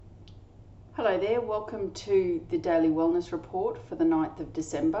Hello there, welcome to the Daily Wellness Report for the 9th of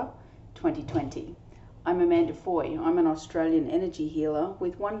December 2020. I'm Amanda Foy. I'm an Australian energy healer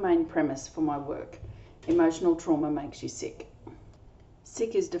with one main premise for my work: emotional trauma makes you sick.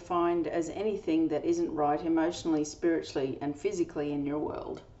 Sick is defined as anything that isn't right emotionally, spiritually and physically in your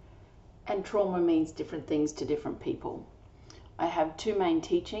world. And trauma means different things to different people. I have two main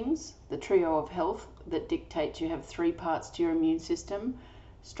teachings: the trio of health that dictates you have three parts to your immune system: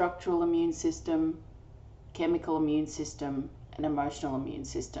 structural immune system, chemical immune system, and emotional immune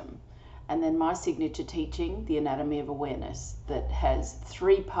system. And then my signature teaching, the anatomy of awareness, that has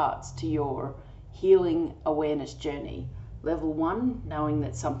three parts to your healing awareness journey. Level 1, knowing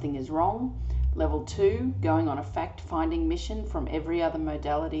that something is wrong. Level 2, going on a fact-finding mission from every other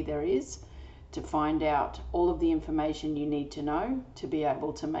modality there is to find out all of the information you need to know to be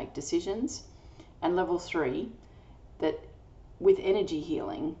able to make decisions. And level 3, that with energy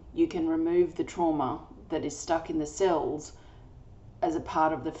healing, you can remove the trauma that is stuck in the cells as a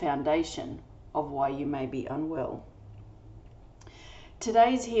part of the foundation of why you may be unwell.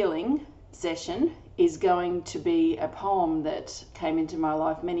 Today's healing session is going to be a poem that came into my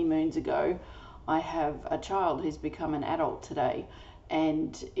life many moons ago. I have a child who's become an adult today,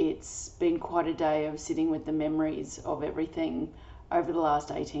 and it's been quite a day of sitting with the memories of everything over the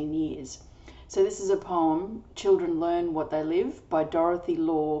last 18 years. So this is a poem, Children Learn What They Live, by Dorothy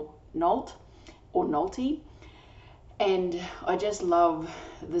Law Nolte, or Nolte. And I just love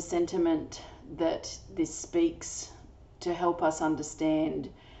the sentiment that this speaks to help us understand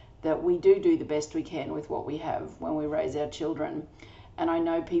that we do the best we can with what we have when we raise our children. And I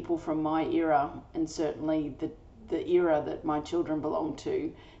know people from my era, and certainly the era that my children belong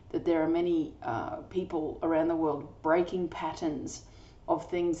to, that there are many people around the world breaking patterns of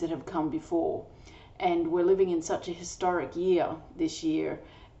things that have come before. And we're living in such a historic year this year,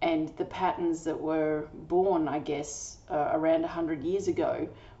 and the patterns that were born, I guess, around 100 years ago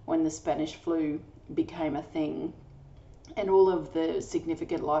when the Spanish flu became a thing, and all of the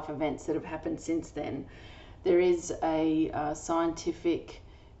significant life events that have happened since then. There is a scientific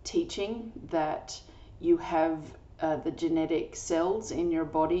teaching that you have the genetic cells in your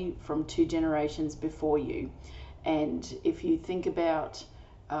body from 2 generations before you. And if you think about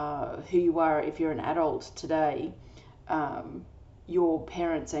who you are, if you're an adult today, your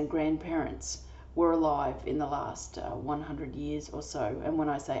parents and grandparents were alive in the last 100 years or so. And when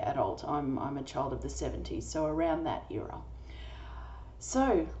I say adult, I'm a child of the 70s, so around that era.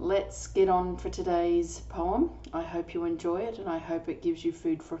 So let's get on for today's poem. I hope you enjoy it, and I hope it gives you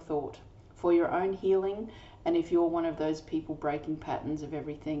food for thought for your own healing, and if you're one of those people breaking patterns of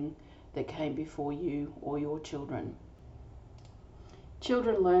everything that came before you or your children.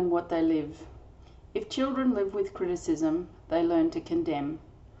 Children learn what they live. If children live with criticism, they learn to condemn.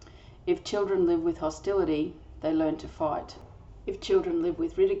 If children live with hostility, they learn to fight. If children live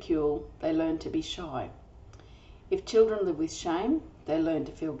with ridicule, they learn to be shy. If children live with shame, they learn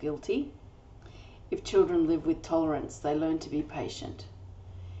to feel guilty. If children live with tolerance, they learn to be patient.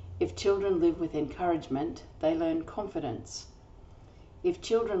 If children live with encouragement, they learn confidence. If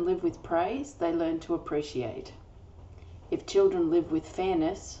children live with praise, they learn to appreciate. If children live with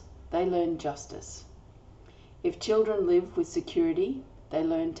fairness, they learn justice. If children live with security, they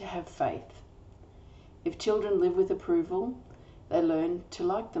learn to have faith. If children live with approval, they learn to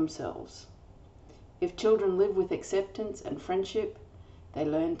like themselves. If children live with acceptance and friendship, they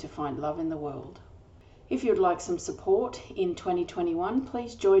learn to find love in the world. If you'd like some support in 2021,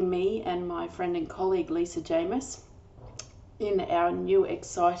 please join me and my friend and colleague Lisa Jamis in our new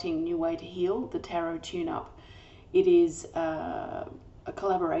exciting new way to heal, the Tarot Tune-Up. It is a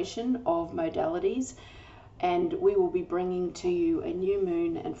collaboration of modalities, and we will be bringing to you a new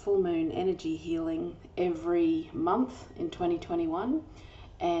moon and full moon energy healing every month in 2021,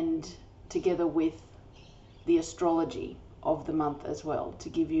 and together with the astrology of the month as well, to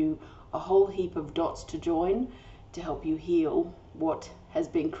give you a whole heap of dots to join to help you heal what has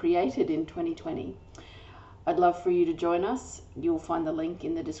been created in 2020. I'd love for you to join us. You'll find the link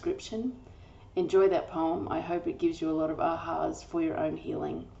in the description. Enjoy that poem. I hope it gives you a lot of ahas for your own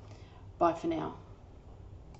healing. Bye for now.